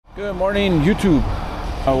Good morning, YouTube.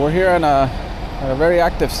 We're here on a very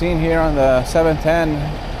active scene here on the 710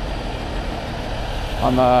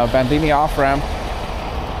 on the Bandini off-ramp,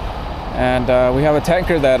 and we have a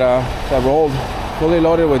tanker that rolled fully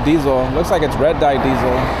loaded with diesel. Looks like it's red dye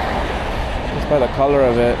diesel just by the color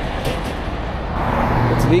of it.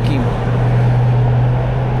 It's leaking,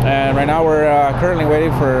 and right now we're currently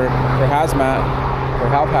waiting for HAZMAT, for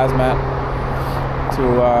Health HAZMAT,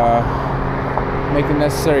 to make the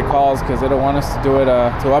necessary calls because they don't want us to do it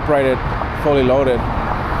to upright it fully loaded,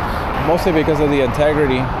 mostly because of the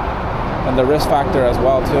integrity and the risk factor as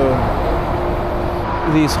well too.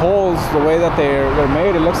 These holes, the way that they're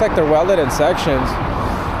made, it looks like they're welded in sections.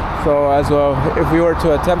 So as well, if we were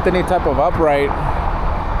to attempt any type of upright,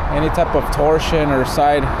 any type of torsion or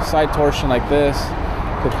side torsion like this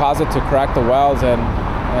could cause it to crack the welds and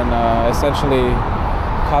essentially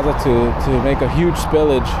cause it to make a huge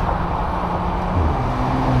spillage.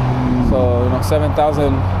 So,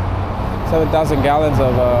 7,000 gallons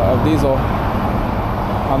of diesel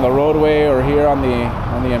on the roadway or here on the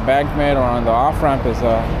embankment or on the off ramp is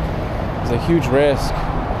a huge risk,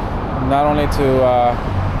 not only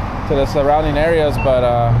to the surrounding areas but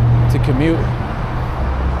to commute.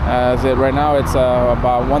 As right now it's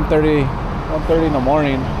about 1:30 in the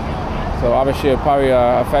morning, so obviously it'll probably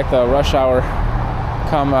affect the rush hour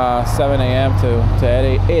come 7 a.m. to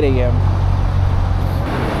 8 a.m.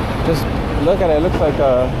 Just look at it. It looks like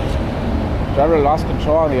a driver lost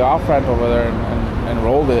control on the off-ramp over there and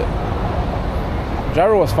rolled it. The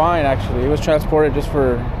driver was fine, actually. He was transported just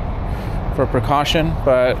for precaution,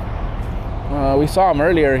 but we saw him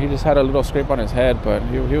earlier. He just had a little scrape on his head, but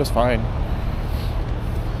he was fine.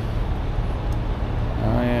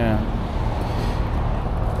 Oh, yeah.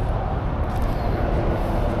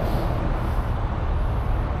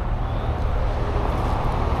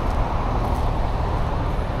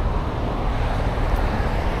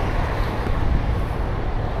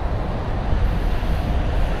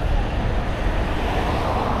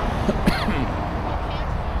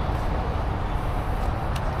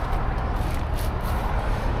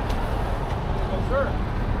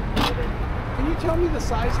 Can you tell me the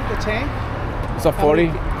size of the tank? It's a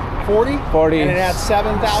 40. 40? 40. And it has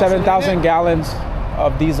 7,000 gallons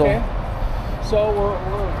of diesel. Okay. So we're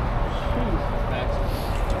well,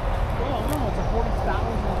 no, it's a 40,000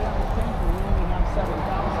 gallon tank and we only have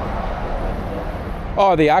 7,000.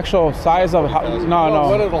 Oh, the actual size of no.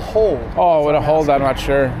 What it'll hold. Oh, what it'll hold, I'm not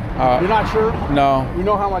sure. You're not sure? No. You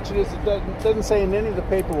know how much it is? It doesn't say in any of the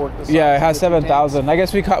paperwork. The size Yeah, it has of the 7,000. I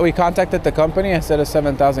guess we contacted the company and said it's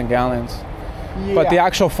 7,000 gallons. Yeah. But the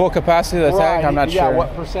actual full capacity of the tank, I'm not sure. Yeah,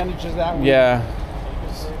 what percentage is that? Yeah.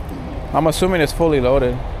 I'm assuming it's fully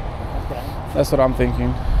loaded. Okay. That's what I'm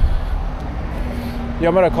thinking. You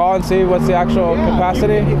want me to call and see what's the actual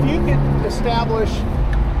capacity? If you could establish,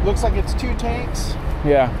 looks like it's 2 tanks.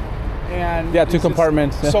 Yeah. And yeah, 2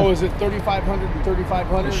 compartments. So is it 3,500 and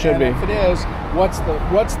 3,500? It should be. If it is, what's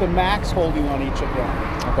the max holding on each of them?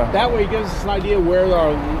 Okay. That way it gives us an idea where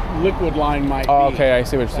our liquid line might be. Okay, I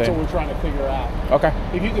see what you're saying. That's what we're trying to figure out. Okay.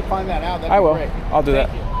 If you could find that out, that'd I be will. great. I'll do that.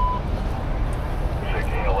 Thank you.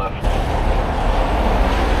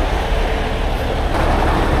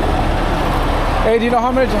 Hey, do you know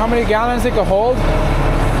how many gallons it could hold?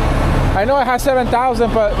 I know it has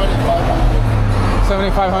 7,000, but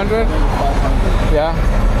 7,500. Yeah.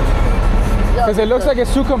 Because it looks like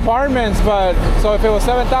it's 2 compartments, but so if it was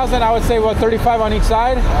 7,000, I would say what, 35 on each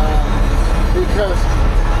side. Because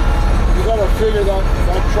you gotta figure that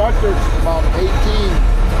tractor's about 18,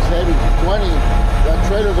 maybe 20. That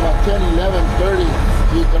trailer's about 10, 11, 30.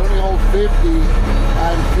 You can only hold 50,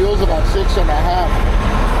 and fuel's about 6.5.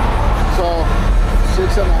 So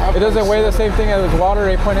 6.5. It doesn't weigh the same thing as water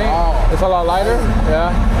 8.8. Oh. It's a lot lighter.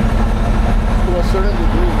 Yeah. To a certain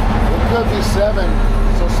degree, it could be 7.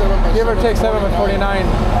 So 7 by Give or take 7 by 49.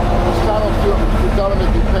 You tell them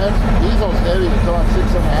it depends. Diesel's heavy. It's around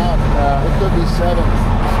 6.5. Yeah. It could be 7.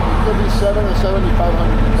 It could be 7 or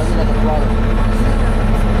 7,500 depending on the product.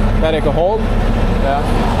 That it could hold. Yeah.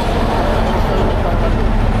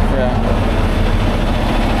 7,500. Yeah.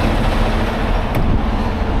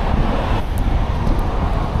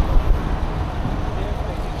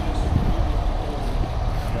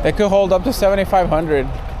 It could hold up to 7,500.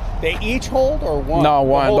 They each hold or one? No,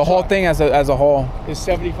 one. The whole thing as a whole. Is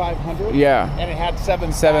 7,500? Yeah. And it had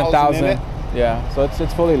 7,000 7,000. in it? Yeah. So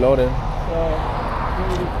it's fully loaded. So,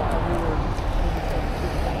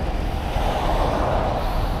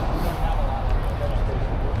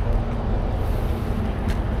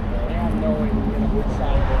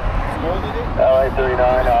 LA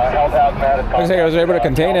 39, Health HAZMAT is Looks like I was able to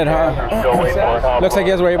contain it, huh? Looks like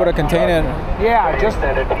you guys were able to contain it. Yeah, just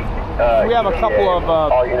we have a couple of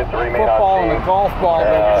football and a golf ball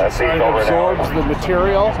that absorbs the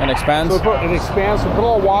material And expands. So it expands. So we put a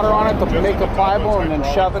little water on it to make it pliable, and then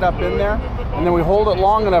shove it up in there, and then we hold it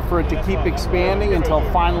long enough for it to keep expanding until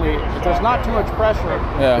finally, if there's not too much pressure,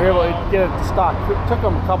 we're able to get it to stop. It took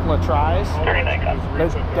them a couple of tries.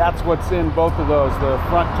 But that's what's in both of those, the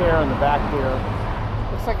front tear and the back tear.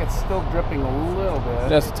 Looks like it's still dripping a little bit.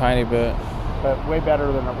 Just a tiny bit. But way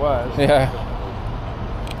better than it was. Yeah.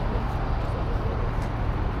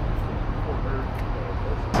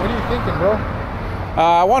 What are you thinking, bro?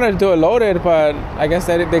 I wanted to do it loaded, but I guess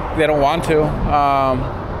they don't want to.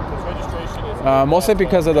 Mostly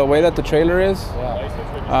because of the way that the trailer is.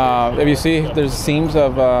 If you see, there's seams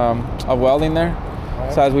of welding there.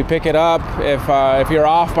 So as we pick it up, if you're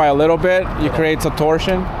off by a little bit, you create some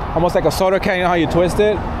torsion, almost like a soda can. You know how you twist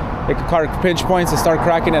it? It could cause pinch points and start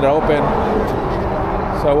cracking it open.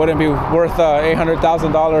 So it wouldn't be worth a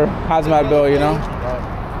 $800,000 hazmat bill, you know.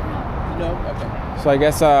 So I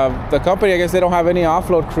guess the company, they don't have any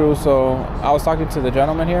offload crew. So I was talking to the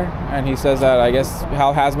gentleman here, and he says that I guess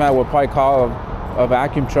Hal Hazmat would probably call a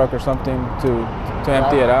vacuum truck or something to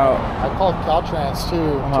empty it out. I called Caltrans too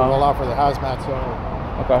to roll out for the hazmat, so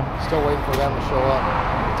still waiting for them to show up.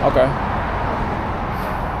 Okay.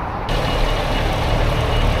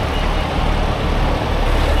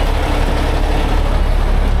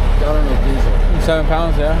 Gallon of diesel. 7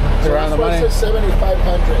 pounds, yeah. So Around the money. It's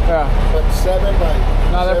 7,500. Yeah. But 7 by.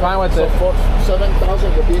 No, they're fine with so it.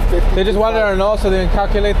 7,000 would be 50. They just wanted to know so they can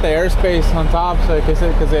calculate the airspace on top, so because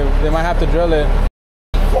they might have to drill it.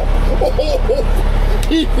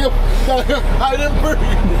 I didn't breathe.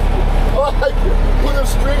 Put a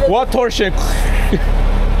string. What torsion?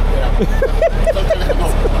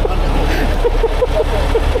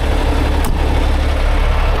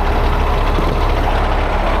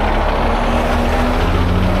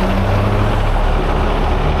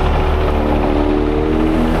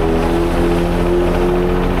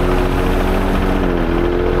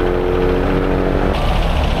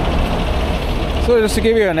 So just to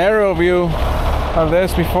give you an aerial view of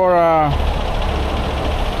this before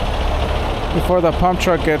the pump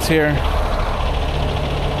truck gets here.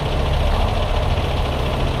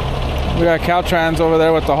 We got Caltrans over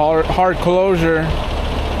there with the hard closure,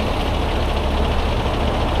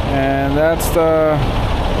 and that's the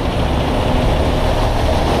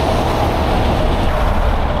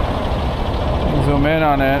zoom in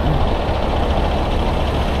on it.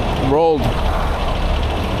 Rolled.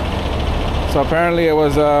 So apparently it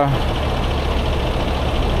was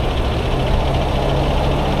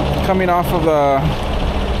coming off the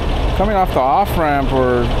off ramp,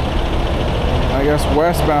 or I guess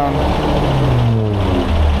westbound.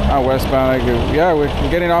 Not westbound. Yeah, we're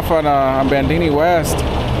getting off on Bandini West,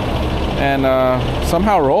 and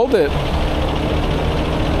somehow rolled it.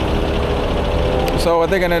 So what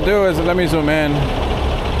they're gonna do is, let me zoom in.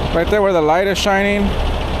 Right there where the light is shining,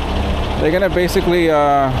 they're gonna basically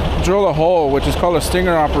drill a hole, which is called a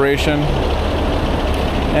stinger operation,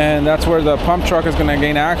 and that's where the pump truck is gonna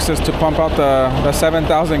gain access to pump out the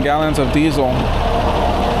 7,000 gallons of diesel.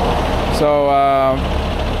 So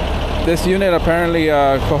this unit apparently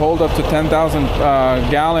could hold up to 10,000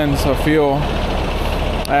 gallons of fuel,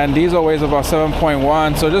 and diesel weighs about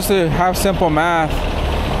 7.1. So just to have simple math,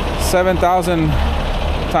 7,000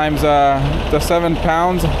 times the 7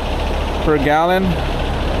 pounds per gallon,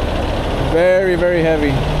 very, very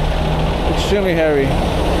heavy, extremely heavy.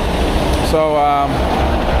 So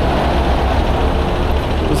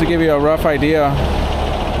just to give you a rough idea,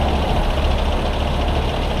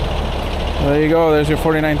 there you go, there's your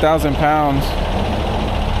 49,000 pounds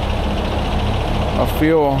of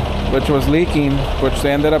fuel, which was leaking, which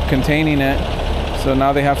they ended up containing it. So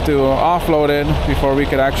now they have to offload it before we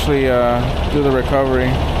could actually do the recovery.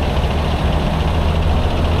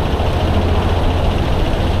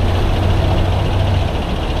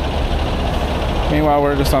 Meanwhile,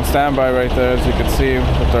 we're just on standby right there, as you can see,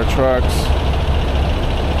 with our trucks.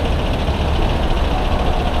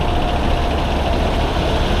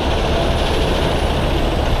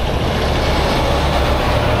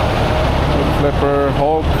 Flipper,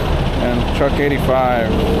 Hulk, and Truck 85.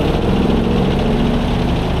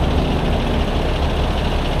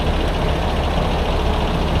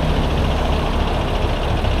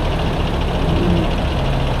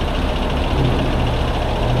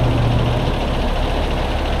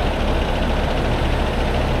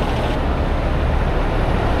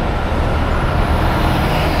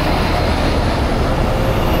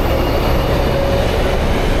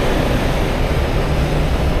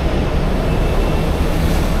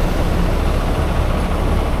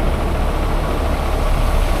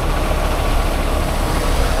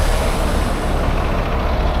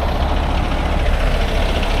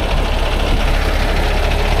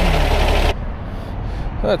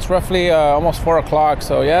 it's roughly almost 4 o'clock.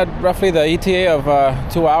 So yeah, roughly the ETA of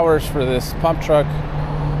 2 hours for this pump truck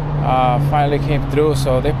finally came through.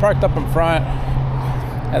 So they parked up in front,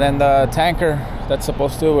 and then the tanker that's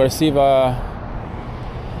supposed to receive the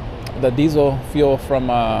diesel fuel from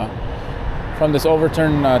this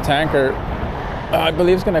overturned tanker, I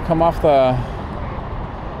believe it's going to come off the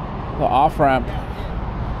off ramp.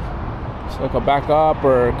 So it'll go back up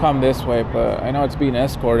or come this way, but I know it's being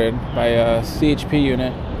escorted by a CHP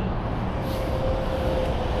unit.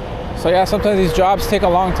 So yeah, sometimes these jobs take a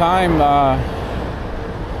long time.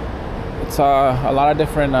 It's a lot of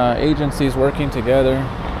different agencies working together.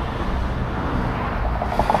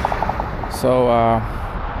 So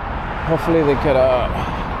hopefully they could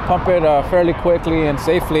pump it fairly quickly and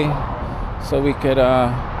safely, so we could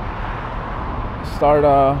start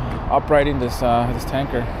operating this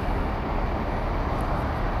tanker.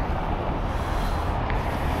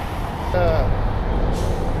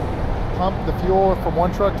 Pump the fuel from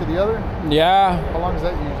one truck to the other? Yeah. How long does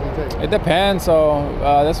that usually take? It depends. So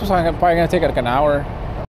this was probably going to take like an hour.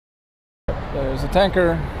 There's a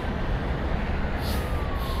tanker.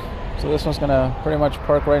 So this one's going to pretty much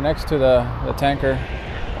park right next to the tanker.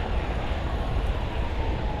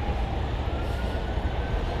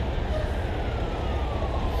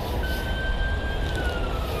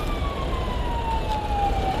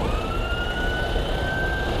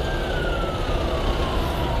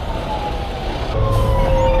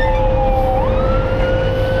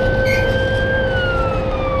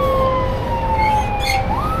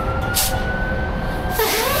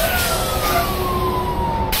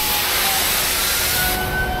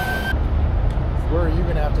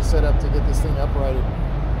 Set up to get this thing uprighted?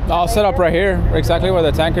 I'll set up right here, exactly where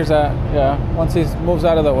the tanker's at. Yeah, once he moves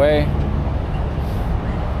out of the way,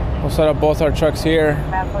 we'll set up both our trucks here.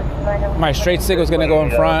 My straight stick was going to go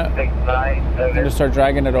in front and just start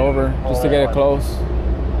dragging it over just to get it close.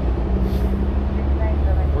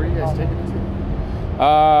 Where are you guys taking it to?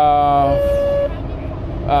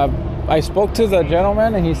 I spoke to the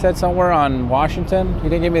gentleman and he said somewhere on Washington. He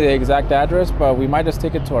didn't give me the exact address, but we might just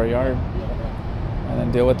take it to our yard and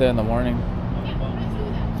then deal with it in the morning.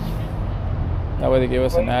 That way they give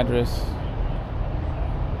us an address.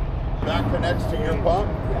 That connects to your pump?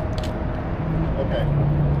 Okay.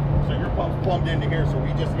 So your pump's plumbed into here, so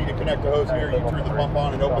we just need to connect the hose here. You turn the pump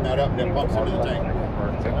on and open that up, and it pumps into the tank.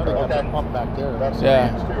 They got that pump back there. That's too,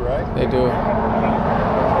 right? They do.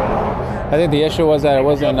 I think the issue was that it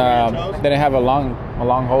wasn't, they didn't have a long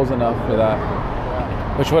hose enough for that,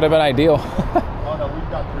 which would have been ideal. Oh no, we've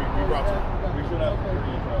got 3. We should have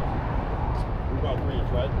 30-inch hose. We've got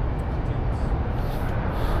 3-inch, right?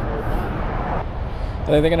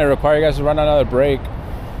 They're going to require you guys to run another brake.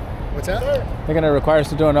 What's that? They're going to require us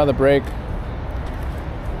to do another brake.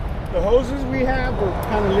 The hoses we have are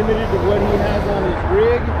kind of limited to what he has on his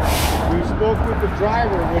rig. We spoke with the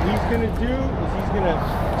driver. What he's going to do is he's going to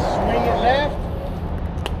swing it left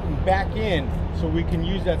and back in, so we can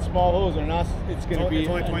use that small hose. Or not, it's going to be. It's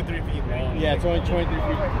only 23 feet long. Yeah, it's only 23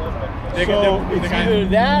 feet. So it's either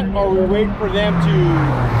that, or we wait for them to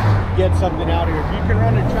get something out here. If you can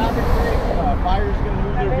run a traffic brake, buyers going to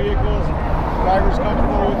move their vehicles. Drivers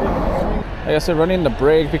comfortable with it. I guess they're running the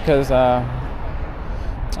brake because,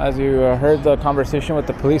 as you heard the conversation with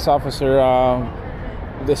the police officer,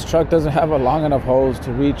 this truck doesn't have a long enough hose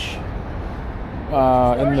to reach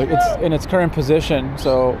in its current position.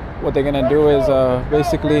 So what they're gonna do is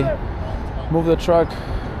basically move the truck,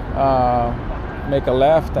 make a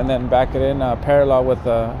left, and then back it in parallel with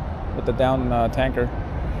the down tanker.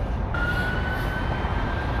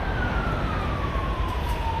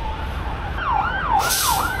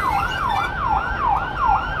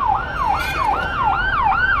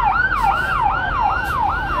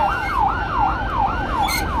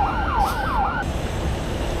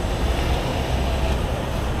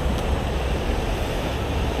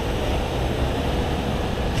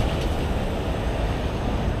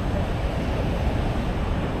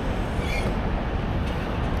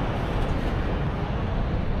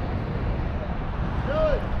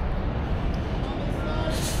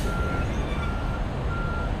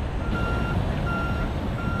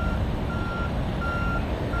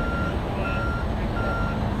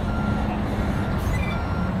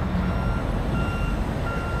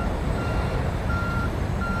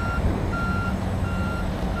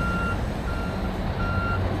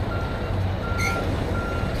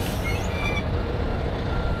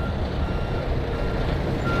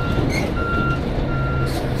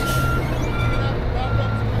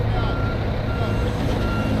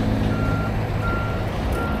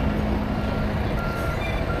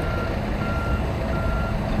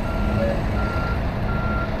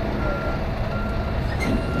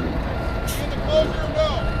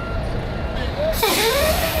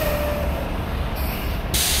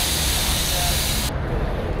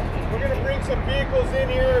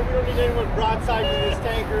 size of this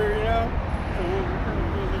tanker, you know? So we're kind of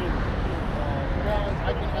using it.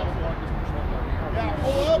 I can have it walk this truck out here. Yeah,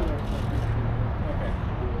 pull up. Okay.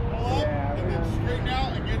 Pull up, and then straighten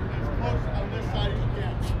out and get as close on this side as you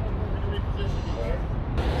can. We can reposition you.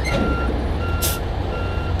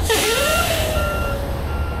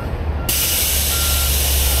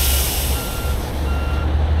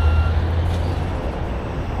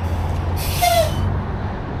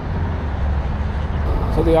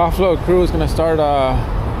 So the offload crew is going to start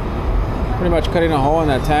pretty much cutting a hole in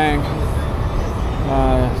that tank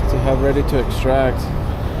to have ready to extract.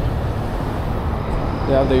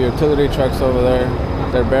 They have the utility trucks over there,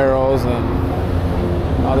 their barrels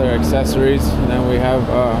and other accessories, and then we have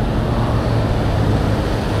a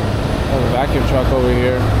vacuum truck over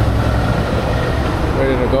here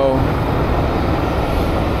ready to go.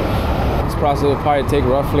 This process will probably take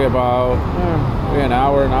roughly about maybe an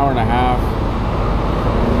hour and a half.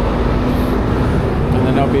 And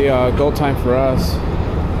then there'll be a go time for us.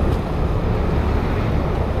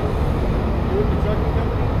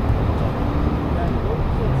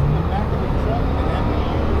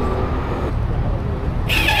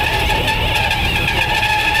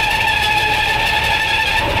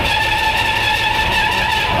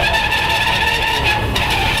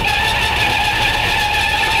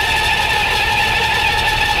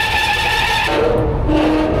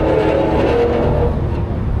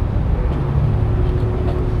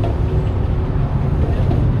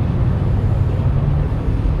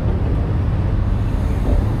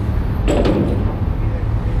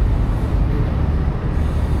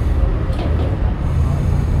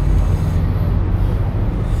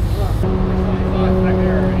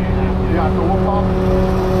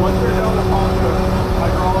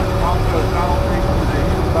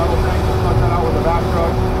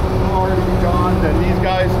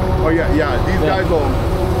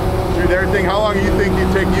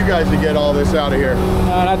 To get all this out of here?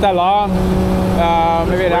 Not that long.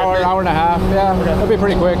 Maybe an hour and a half. Yeah, okay. It'll be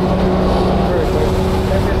pretty quick.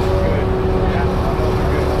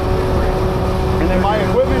 And then my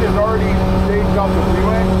equipment is already staged off the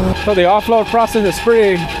freeway. So the offload process is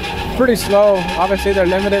pretty slow. Obviously, they're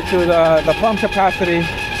limited to the pump capacity.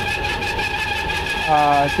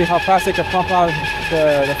 See how fast they can pump out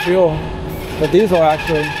the fuel, the diesel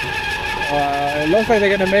actually. It looks like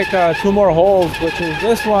they're going to make 2 more holes, which is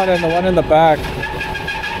this one and the one in the back.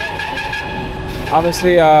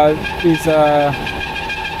 Obviously,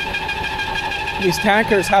 these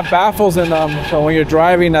tankers have baffles in them, so when you're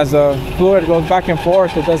driving, as the fluid goes back and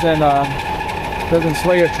forth, it doesn't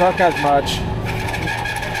sway your truck as much.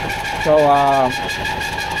 So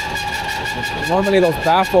normally those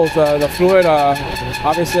baffles, the fluid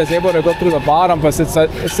obviously is able to go through the bottom, but since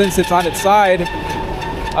it's on its side,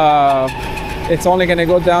 it's only going to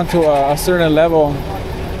go down to a certain level,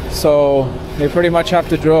 so they pretty much have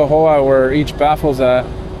to drill a hole out where each baffle's at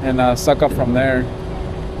and suck up from there.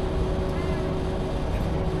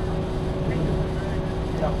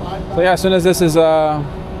 So yeah, as soon as this is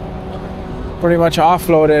pretty much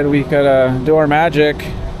offloaded, we could do our magic,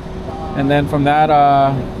 and then from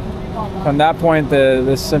that point,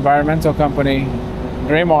 this environmental company,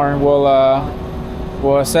 Graymar,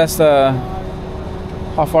 will assess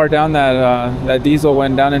how far down that diesel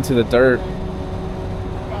went down into the dirt,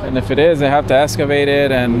 and if it is, they have to excavate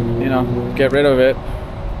it and get rid of it,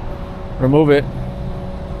 remove it.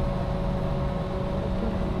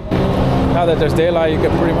 Now that there's daylight, you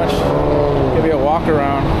can pretty much give you a walk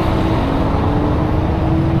around.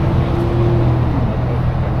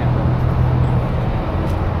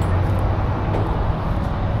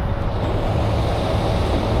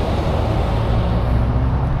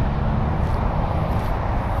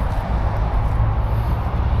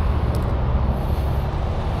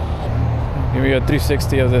 Give me a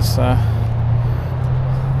 360 of this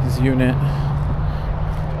unit.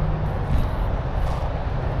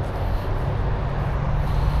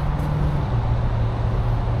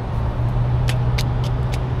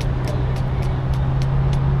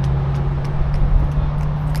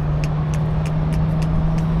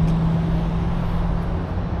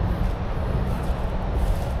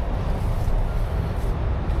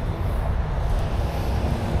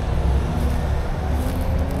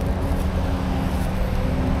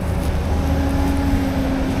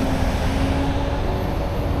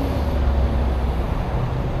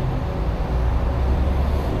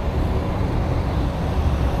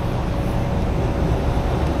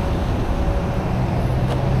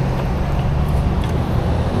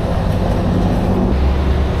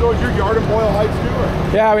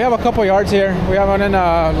 Yeah, we have a couple yards here. We have one in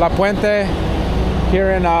La Puente,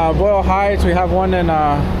 here in Boyle Heights. We have one in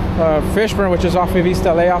Fishburne, which is off of East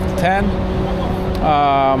LA, off the 10.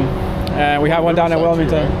 And we have one down in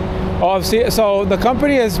Wilmington. Oh, see, so the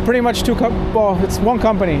company is pretty much well, it's one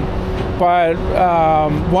company, but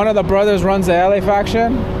one of the brothers runs the LA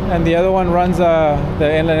faction, and the other one runs the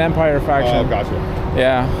Inland Empire faction. Oh, gotcha.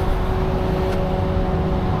 Yeah.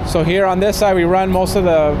 So here on this side, we run most of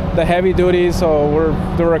the heavy duties. So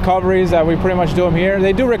the recoveries that we pretty much do them here.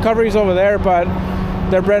 They do recoveries over there, but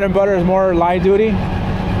their bread and butter is more light duty.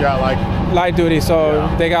 Yeah, like light duty. So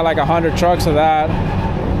they got like 100 trucks of that.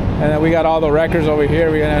 And then we got all the records over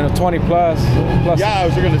here. We got 20 plus. Yeah, I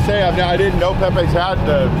was going to say, I didn't know Pepe's had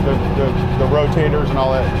the rotators and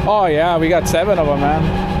all that. Oh yeah, we got 7 of them, man.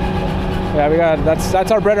 Yeah, we got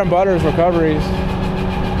that's our bread and butter is recoveries.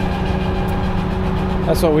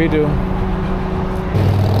 That's what we do.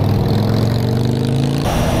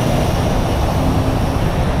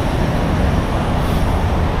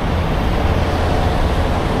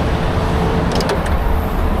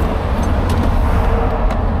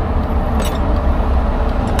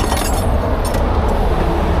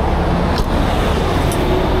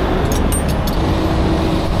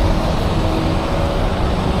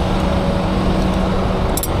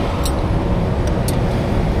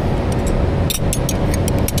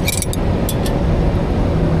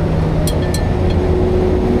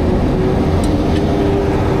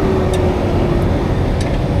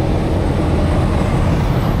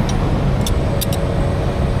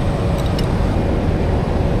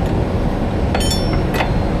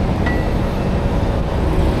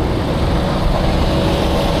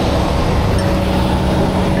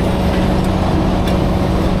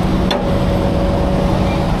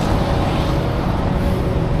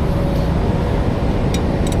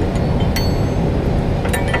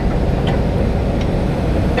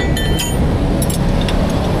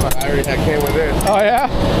 Oh yeah?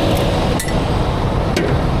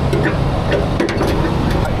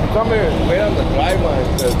 Come here, wait on the drive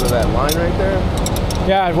line to that line right there.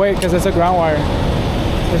 Yeah, wait, because it's a ground wire.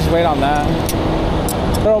 Just wait on that.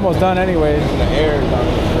 They're almost done anyways. And the air is on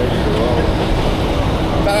the ready to roll.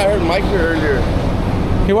 I thought I heard Mike here earlier.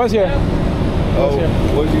 He was here. Oh,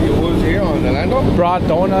 what was he here on? The Lando? Brought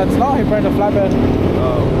donuts. No, he brought a flatbed.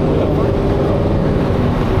 Oh.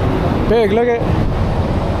 Big, look at.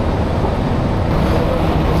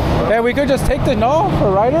 Hey, we could just take the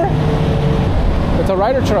for Ryder. It's a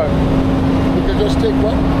Ryder truck. We could just take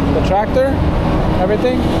what? The tractor,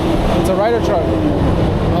 everything. It's a Ryder truck.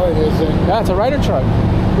 No, it isn't. Yeah, it's a Ryder truck.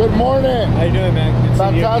 Good morning. How you doing, man? Good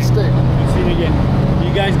Fantastic. Good seeing you again.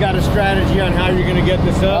 You guys got a strategy on how you're going to get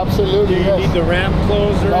this up? Absolutely, Do you need the ramp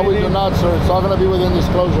closed or No, we anything? do not, sir. It's all going to be within this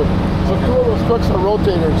closure. So 2 of those trucks are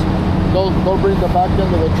rotators. They'll bring the back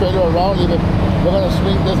end of the trailer around. We're going to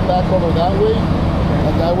swing this back over that way.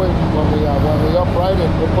 And that way, when we upright it,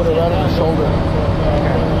 we'll put it right on the shoulder.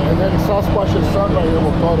 And then Sasquatch's son right here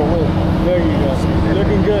will throw it away. There you go.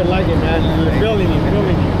 Looking good. Like it, man. You're building you.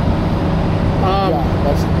 Yeah,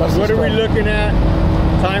 that's what are we looking at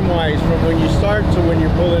time-wise from when you start to when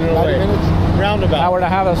you're pulling it 90 away? minutes. Roundabout. Hour and a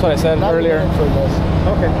half, that's what I said 90 earlier. minutes or less.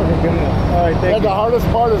 Okay, good enough. All right, thank you. The hardest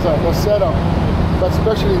part is the setup, but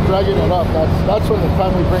especially dragging it up. That's when the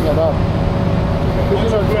time we bring it up.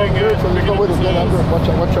 Because so there's no way to get under it. Watch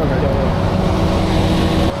out.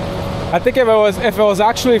 I think if it was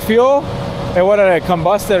actually fuel, it would have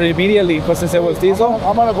combusted immediately. But since it was diesel,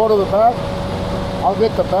 I'm gonna go to the back. I'll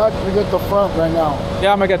get the back. You get the front right now.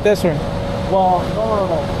 yeah, I'm gonna get this one. Well, no.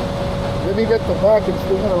 Let me get the back and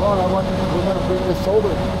swing it around. We're gonna bring this over.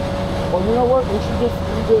 Well, you know what? We should just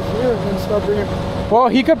leave this here and then start bringing. Well,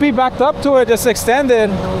 he could be backed up to it, just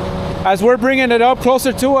extended. As we're bringing it up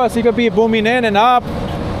closer to us, he could be booming in and up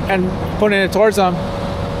and putting it towards him.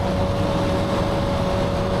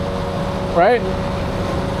 Right?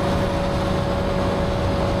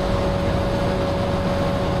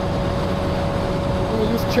 You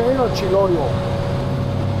gonna use chain or chilorio?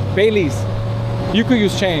 Bailey's. You could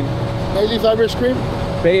use chain. Bailey's Irish cream?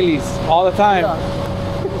 Bailey's all the time. Yeah.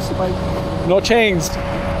 It's like, No chains.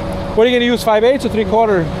 What are you gonna use? 5/8 or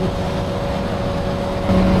 3/4?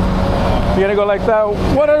 You're gonna go like that.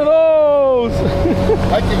 What are those?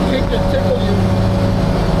 I can kick and tickle you.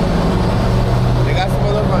 They got some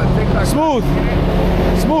of them on TikTok. Smooth.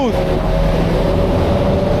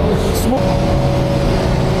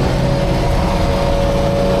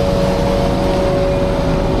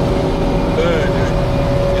 Good.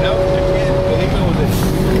 You know, I can't believe it was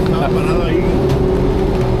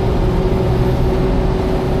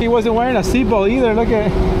He wasn't wearing a seatbelt either. Look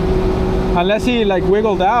at, unless he like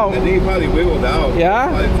wiggled out. I think he probably wiggled out. Yeah?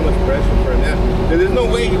 Probably too much pressure for him. There's no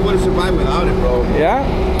way he would have survived without it, bro. Yeah.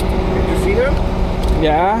 Did you see him?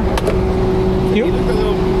 Yeah. He looked a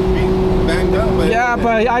little banged up. But Yeah,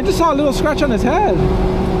 but I just saw a little scratch on his head.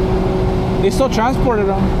 They still transported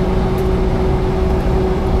him.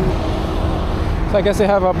 So I guess they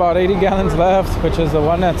have about 80 gallons left, which is the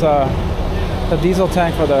one that's the diesel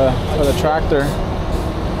tank for the tractor.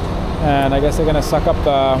 And I guess they're gonna suck up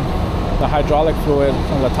the hydraulic fluid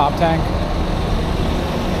from the top tank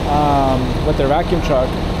with their vacuum truck.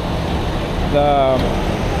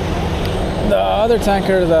 The other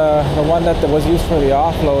tanker, the one that was used for the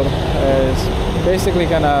offload, is basically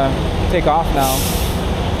gonna take off now.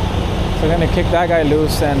 So we're gonna kick that guy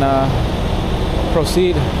loose and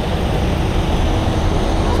proceed.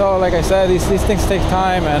 So like I said, these things take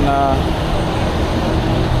time and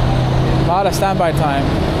a lot of standby time.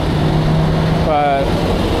 But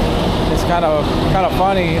it's kind of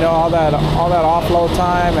funny, you know, all that offload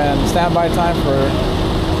time and standby time for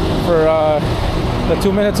the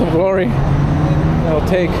 2 minutes of glory it'll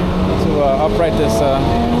take to upright this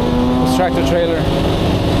tractor trailer.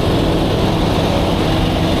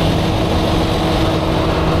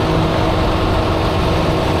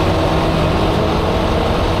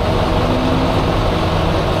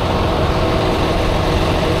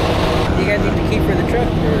 You guys need the key for the truck?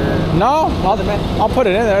 Or? No, I'll put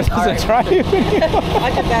it in there. It doesn't try. I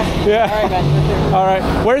can pass. Yeah. All right, man. All right.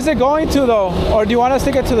 Where's it going to though? Or do you want us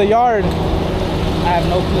to get to the yard? I have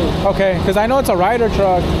no clue. Okay, because I know it's a rider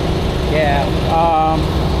truck. Yeah.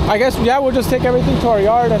 I guess, yeah, we'll just take everything to our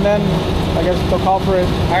yard and then I guess they'll call for it.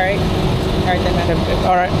 All right. All right, then, man.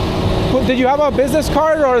 All right. Did you have a business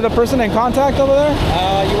card or the person in contact over there?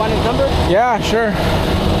 You want his number? Yeah, sure.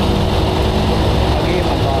 I'll give you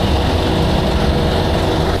my card.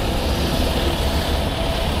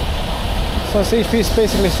 So CHP is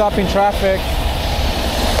basically stopping traffic.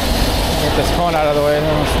 Get this cone out of the way,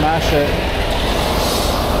 then we'll smash it.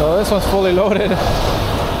 So this one's fully loaded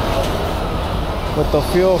with the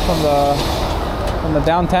fuel from the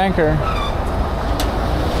down tanker.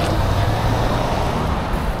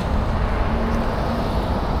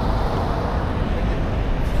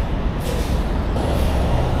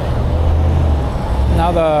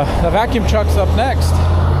 Now the vacuum truck's up next.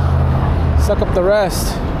 Suck up the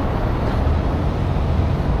rest.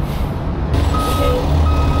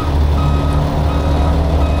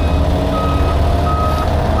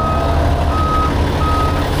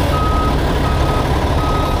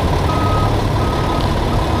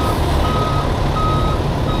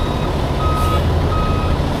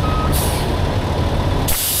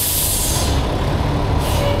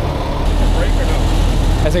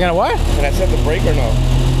 Is it gonna what? Can I set the brake or no?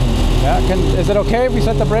 Yeah. Is it okay if we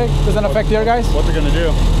set the brake? Doesn't affect your guys? What's it gonna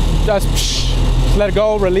do? Just let it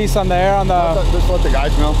go. Release on the air on the. Just let the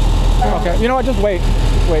guys know. Okay. You know what? Just wait.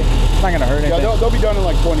 Wait. It's not gonna hurt anything. Yeah, they'll be done in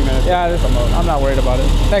like 20 minutes. Yeah. I'm not worried about it.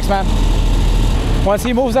 Thanks, man. Once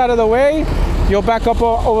he moves out of the way, you'll back up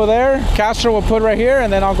over there. Castro will put right here,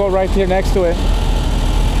 and then I'll go right here next to it.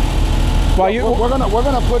 While you. We're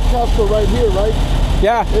gonna put Castro right here, right?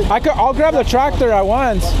 Yeah. I'll grab the tractor at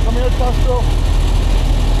once. Come here, Castro.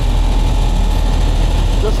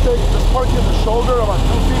 Just park in the shoulder, about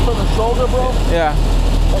 2 feet from the shoulder, bro. Yeah.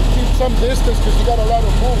 And keep some distance because you gotta let it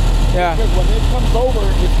move. Yeah. Because when it comes over,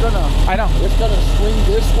 it's gonna. I know. It's gonna swing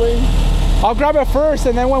this way. I'll grab it first,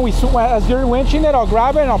 and then when as you're winching it, I'll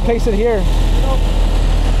grab it and I'll place it here. You know,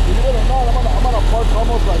 believe it or not, I'm gonna park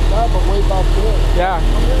almost like that, but way back there. Yeah.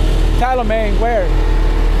 Talame, where?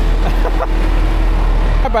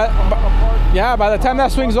 Yeah, by the time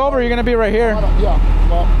that swings over, you're gonna be right here. Yeah,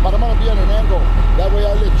 well, but I'm gonna be at an angle. That way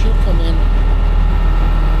I'll let you come in.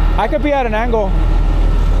 I could be at an angle.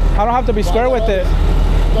 I don't have to be square with it.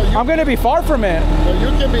 No, I'm gonna be far from it. No, you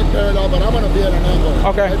can be parallel, but I'm gonna be at an angle.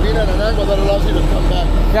 Okay. By being at an angle, that allows you to come back.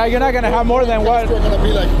 Yeah, you're not gonna have more than what? We're gonna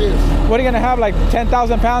be like this. What are you gonna have, like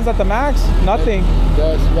 10,000 pounds at the max? Nothing.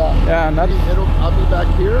 Yes, yeah. Yeah, nothing. I'll be back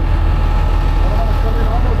here. And I'm gonna come in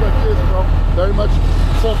almost like this, bro. Very much.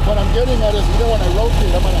 So what I'm getting at is, you know, when I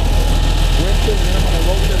rotate, I'm gonna winch it, and then I'm gonna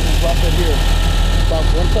rotate and drop it here. But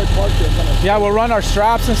once I park it, I'm gonna. Yeah, we'll run our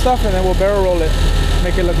straps and stuff, and then we'll barrel roll it,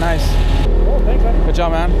 make it look nice. Oh, thanks, man. Good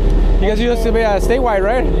job, man. You guys used to be statewide,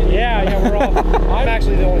 right? Yeah, we're all. I'm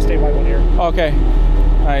actually the only statewide one here. Okay,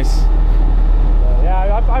 nice.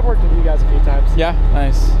 Yeah, I've worked with you guys a few times. Yeah,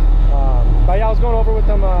 nice. But yeah, I was going over with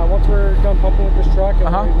them once we're done pumping with this truck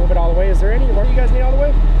and we move it all the way. Is there any more you guys need all the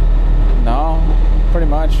way? No, pretty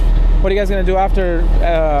much. What are you guys gonna do after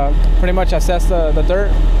pretty much assess the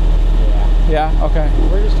dirt? Yeah. Yeah, okay.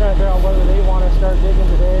 We're just trying to figure out whether they want to start digging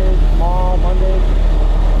today, tomorrow, Monday.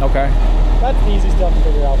 Okay. That's the easy stuff to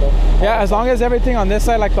figure out though. Yeah, as long as everything on this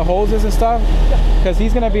side, like the hoses and stuff, because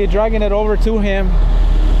he's gonna be dragging it over to him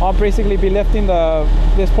I'll basically be lifting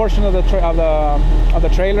this portion of the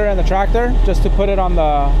trailer and the tractor just to put it on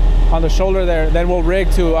the shoulder there. Then we'll rig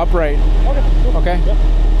to upright. Okay. Cool. Okay. Yep.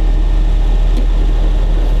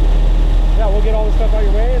 Yeah, we'll get all this stuff out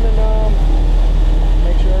your way and then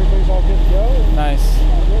make sure everything's all good to go. Nice.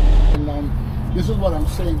 And, this is what I'm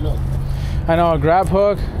saying. Look. I know, a grab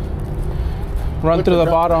hook. Run through the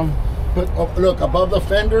bottom. But look, above the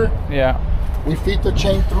fender. Yeah. We feed the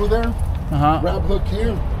chain through there. Grab hook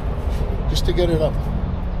here, just to get it up.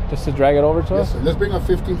 Just to drag it over to us? Yes, sir. Let's bring a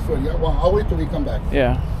 15 foot. Yeah, well, I'll wait till we come back.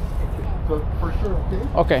 Yeah. So, for sure, okay?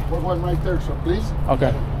 Okay. We're going right there, so please.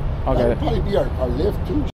 Okay. That would probably be our lift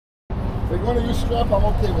too. If you're going to use strap, I'm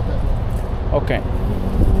okay with that. Okay.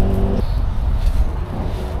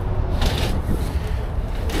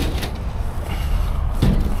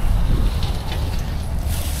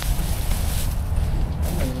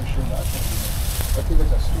 I think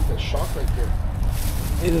it's a stupid shock right there.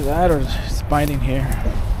 Either that or it's binding here.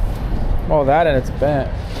 Oh, that and it's bent.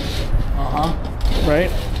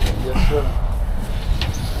 Right? Yes, sir.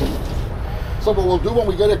 So what we'll do when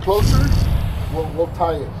we get it closer, we'll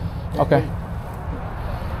tie it. Okay.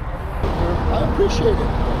 I appreciate it.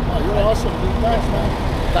 Oh, you're awesome. Thanks, man.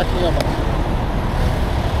 Back me up.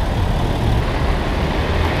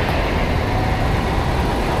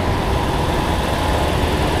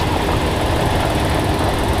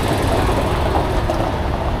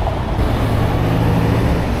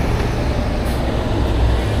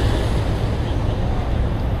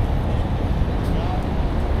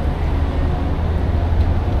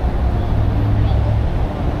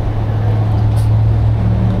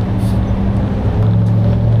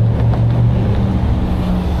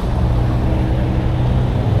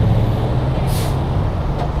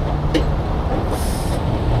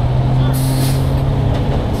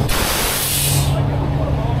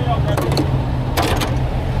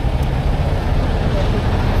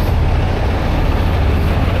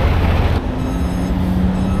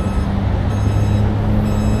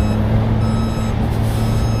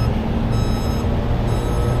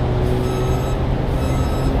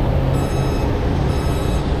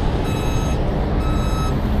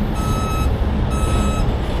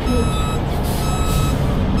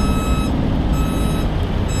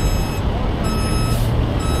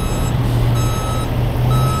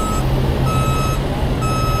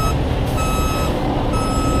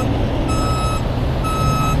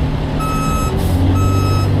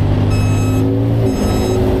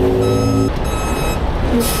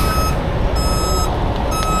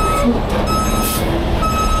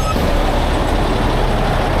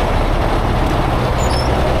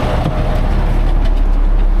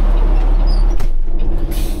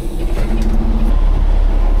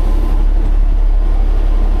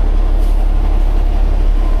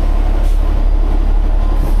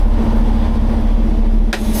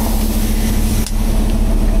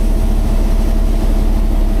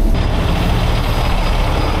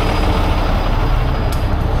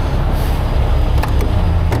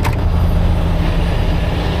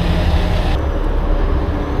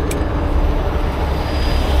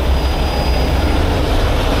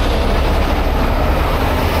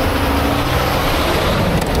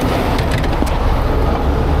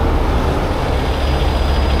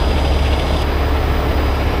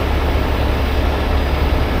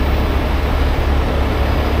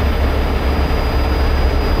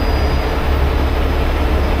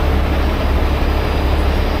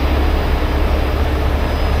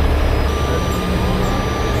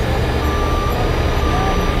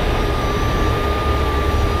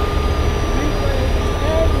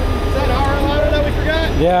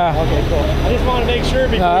 Yeah. Okay, cool. I just want to make sure.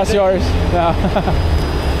 No, that's yours. No.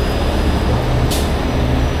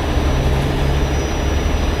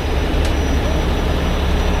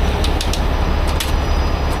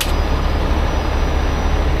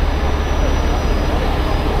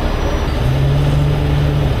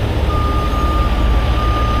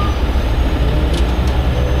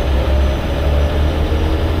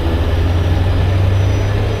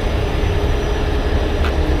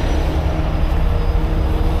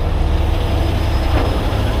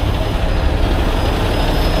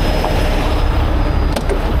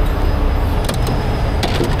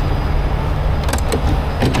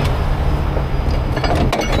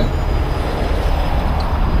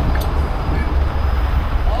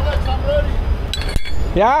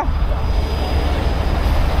 Yeah?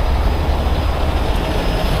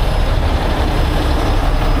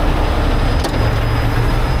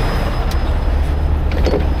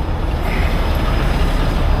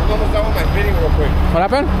 I'm almost done with my fitting real quick. What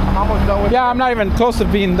happened? I'm almost done with. Yeah, I'm not even close to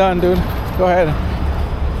being done, dude. Go ahead.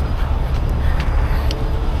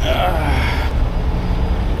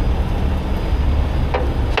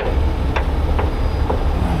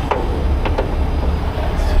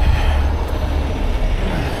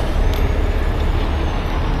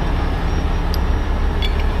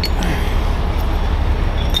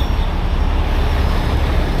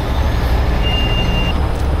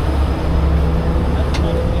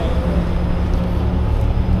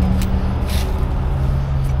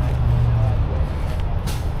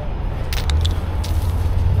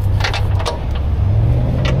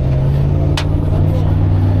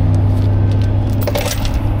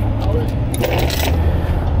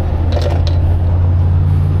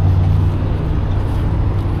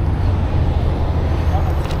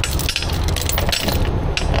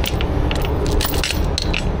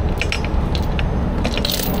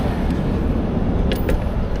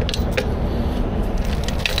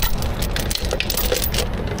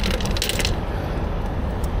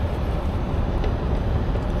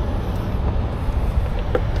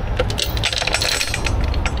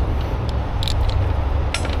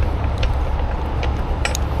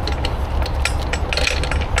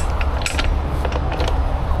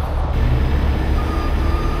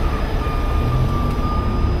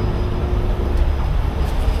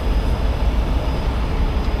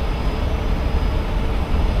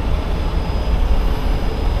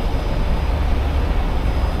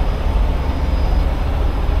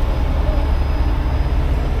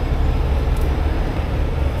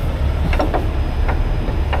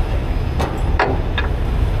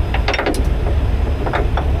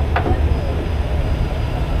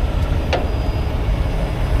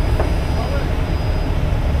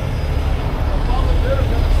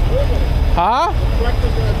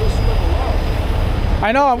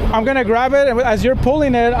 I know. I'm gonna grab it, and as you're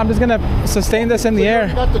pulling it, I'm just gonna sustain this in the air.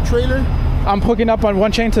 You got the trailer? I'm hooking up on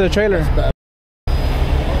one chain to the trailer.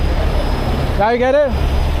 Now you get it?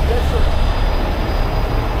 Yes, sir.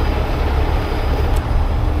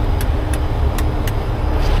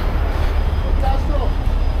 Castro.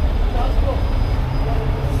 Castro.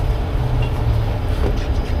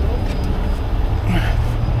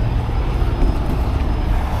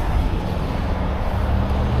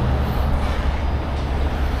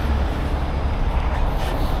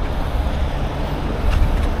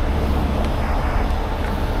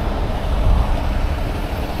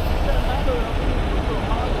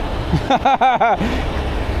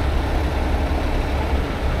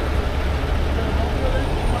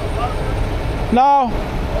 No.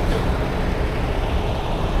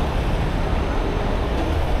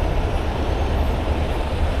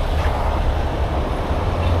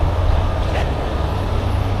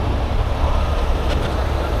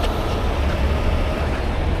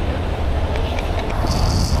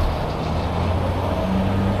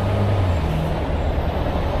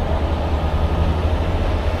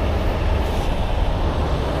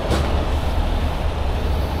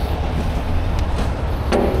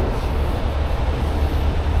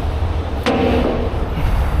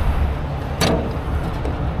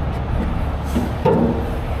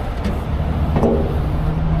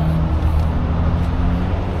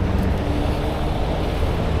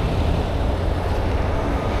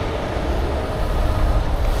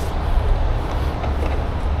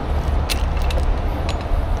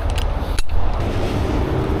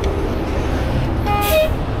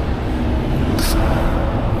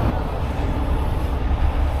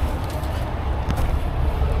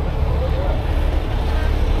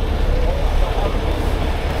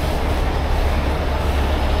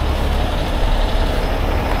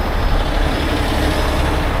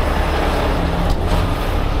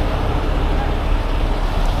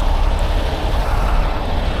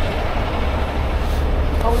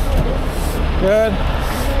 Good.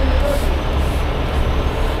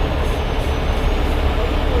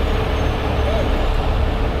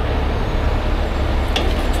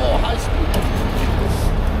 Oh, high speed.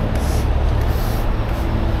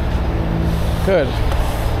 Good.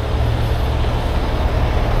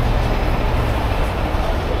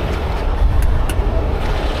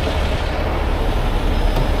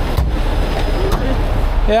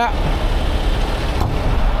 Yeah.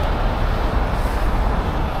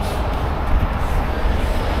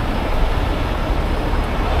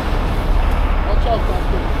 Watch out,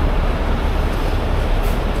 Castro.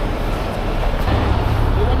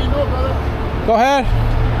 You let me know, brother. Go ahead.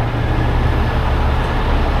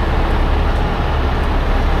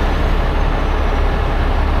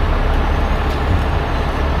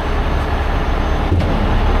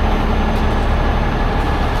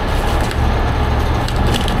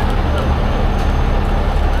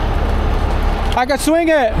 I can swing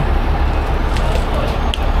it.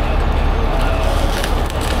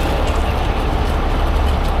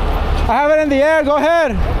 I have it in the air. Go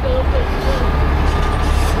ahead.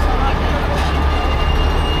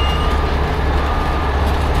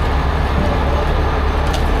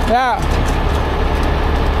 Yeah.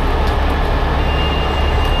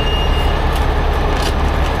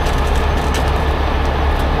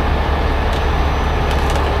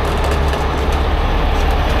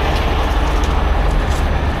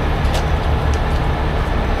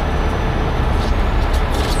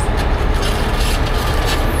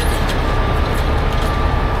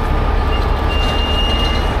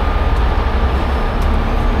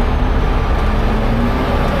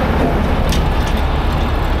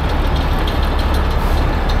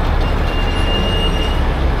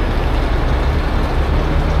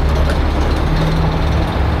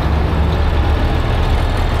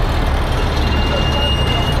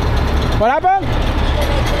 What happened?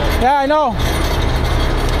 Yeah, I know.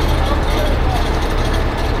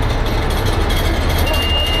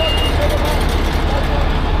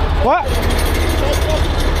 What?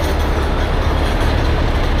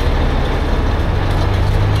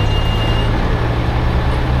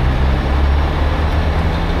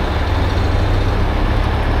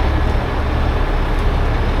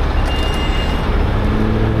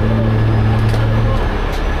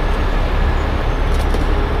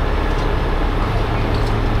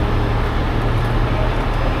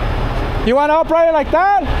 You want to operate it like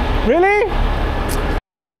that? Really?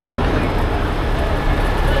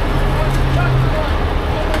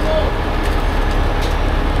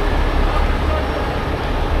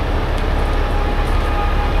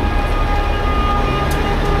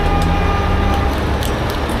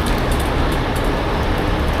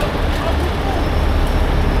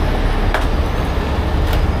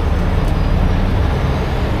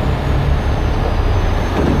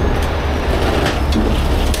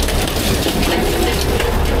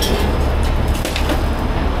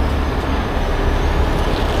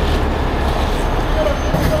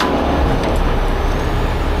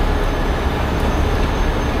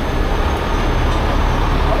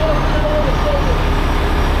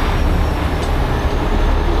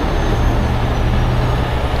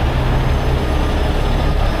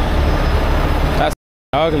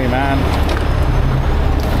 Ugly, man.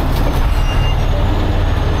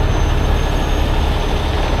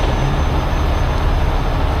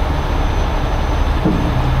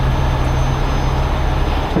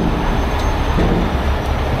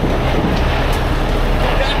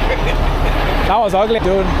 That was ugly,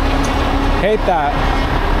 dude. Hate that.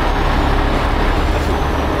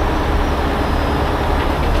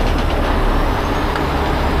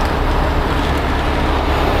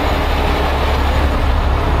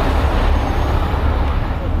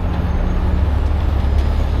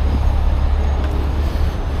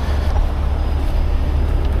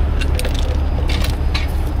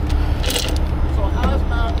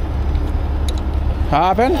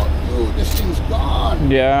 Happened? Oh, dude, this thing's gone.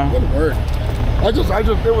 Yeah. Good work. I just,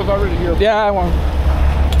 it was already here. Yeah, I won't.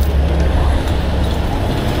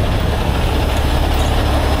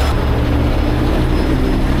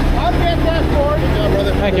 I'll get that for you. Yeah,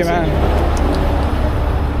 brother. Thank you, man.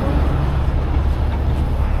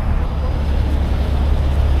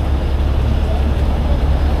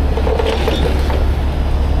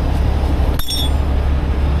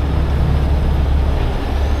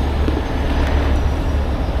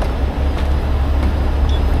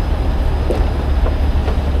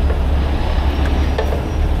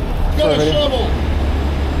 Get a shovel.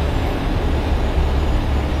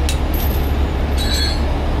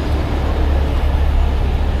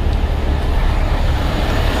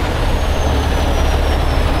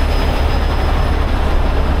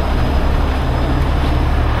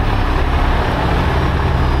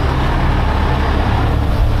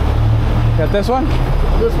 Got this one?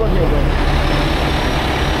 This one here, bro.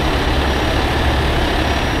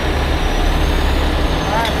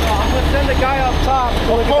 Send the guy up top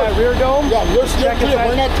to look at that rear dome. Yeah, you're still clear.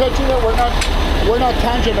 We're not touching it. We're not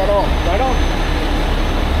tangent at all. Right on.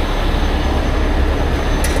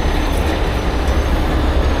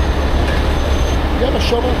 You have a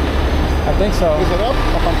shovel? I think so. Is it up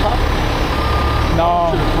on top?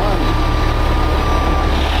 No.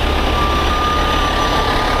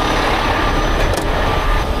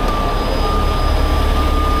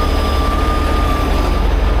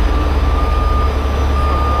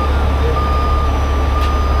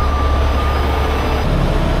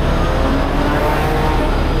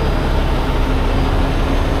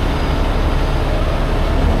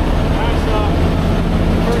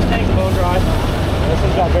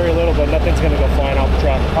 Very little, but nothing's gonna go flying out the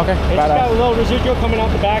truck. Okay, it's got a little residual coming out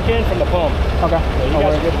the back end from the pump. Okay, so you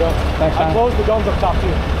guys are good to go. Thanks, man. I closed the domes up top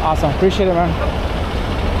too. Awesome, appreciate it, man.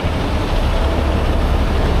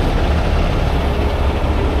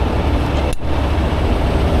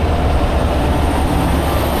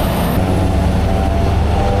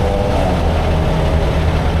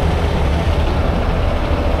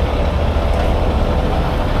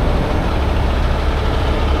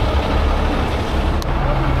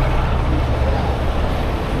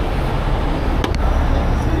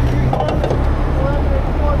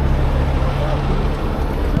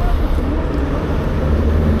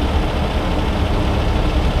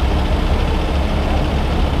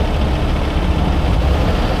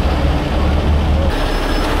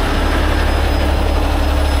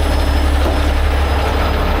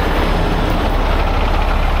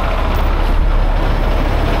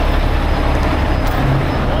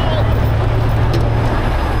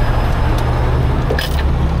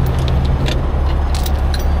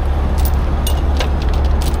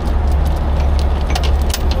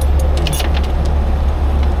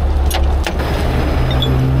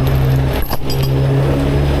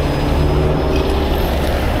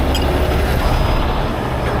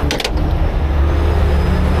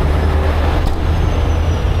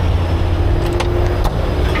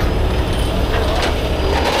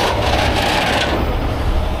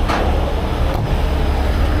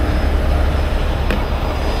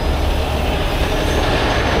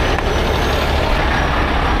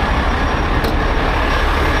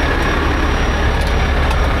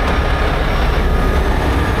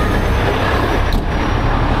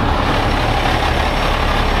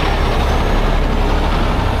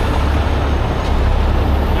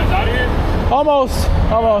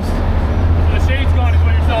 Almost. So the shade's gone is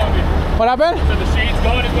what you're telling me. What happened? So the shade's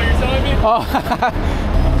gone is what you're telling me? Oh.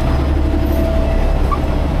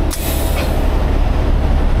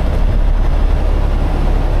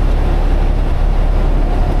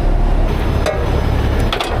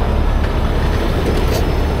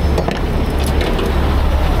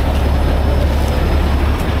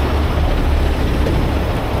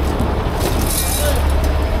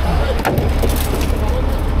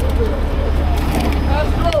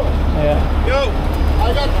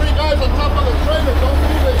 I got 3 guys on top of the trailer. Don't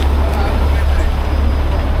move it.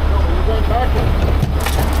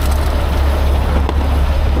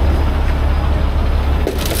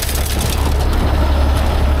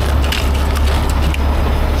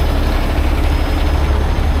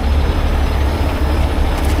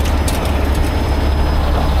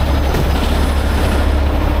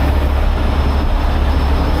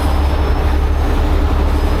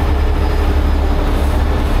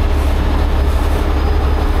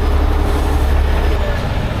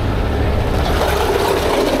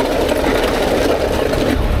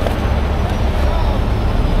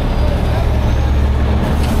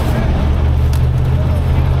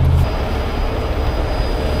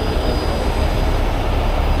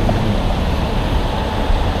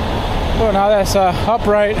 So now that's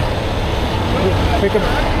upright.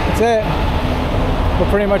 That's it. We're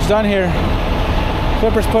pretty much done here.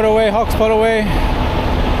 Flippers put away, hooks put away.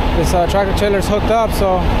 This tractor trailer's hooked up,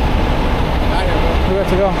 so we're good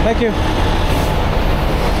to go. Thank you.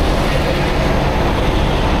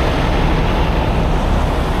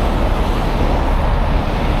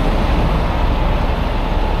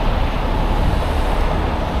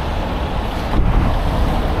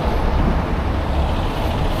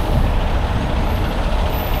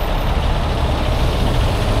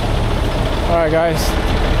 All right, guys.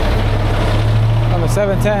 On the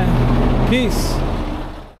 710. Peace.